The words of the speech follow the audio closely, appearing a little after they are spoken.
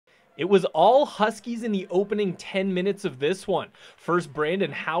It was all Huskies in the opening 10 minutes of this one. First,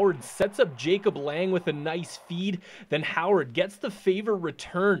 Brandon Howard sets up Jacob Lang with a nice feed. Then Howard gets the favor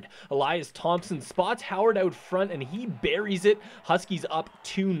returned. Elias Thompson spots Howard out front and he buries it. Huskies up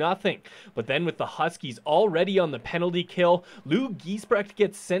 2-0. But then with the Huskies already on the penalty kill, Lou Giesbrecht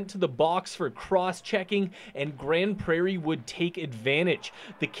gets sent to the box for cross-checking and Grande Prairie would take advantage.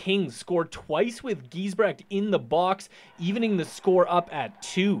 The Kings score twice with Giesbrecht in the box, evening the score up at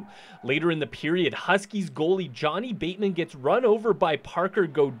 2. Later in the period, Huskies goalie Johnny Bateman gets run over by Parker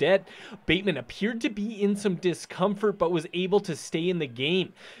Godet. Bateman appeared to be in some discomfort but was able to stay in the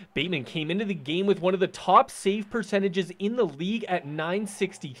game. Bateman came into the game with one of the top save percentages in the league at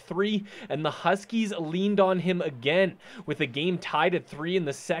 .963, and the Huskies leaned on him again. With the game tied at 3 in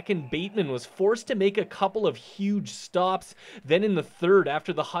the second, Bateman was forced to make a couple of huge stops. Then in the third,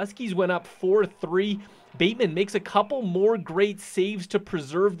 after the Huskies went up 4-3, Bateman makes a couple more great saves to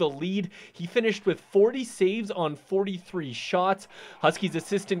preserve the lead. He finished with 40 saves on 43 shots. Huskies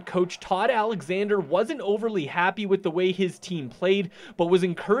assistant coach Todd Alexander wasn't overly happy with the way his team played, but was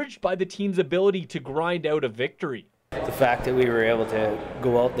encouraged by the team's ability to grind out a victory. The fact that we were able to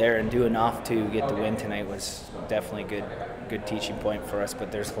go out there and do enough to get the win tonight was definitely a good teaching point for us,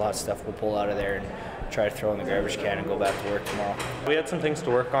 but there's a lot of stuff we'll pull out of there and try to throw in the garbage can and go back to work tomorrow. We had some things to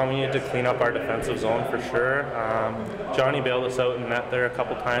work on. We needed to clean up our defensive zone for sure. Johnny bailed us out in net there a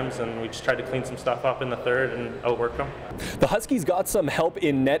couple times, and we just tried to clean some stuff up in the third and outwork them. The Huskies got some help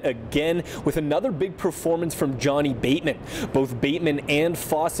in net again with another big performance from Johnny Bateman. Both Bateman and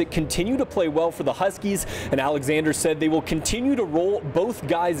Fawcett continue to play well for the Huskies, and Alexander said they will continue to roll both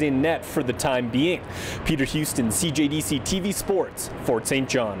guys in net for the time being. Peter Houston, CJDC-TV Sports, Fort St.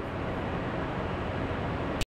 John.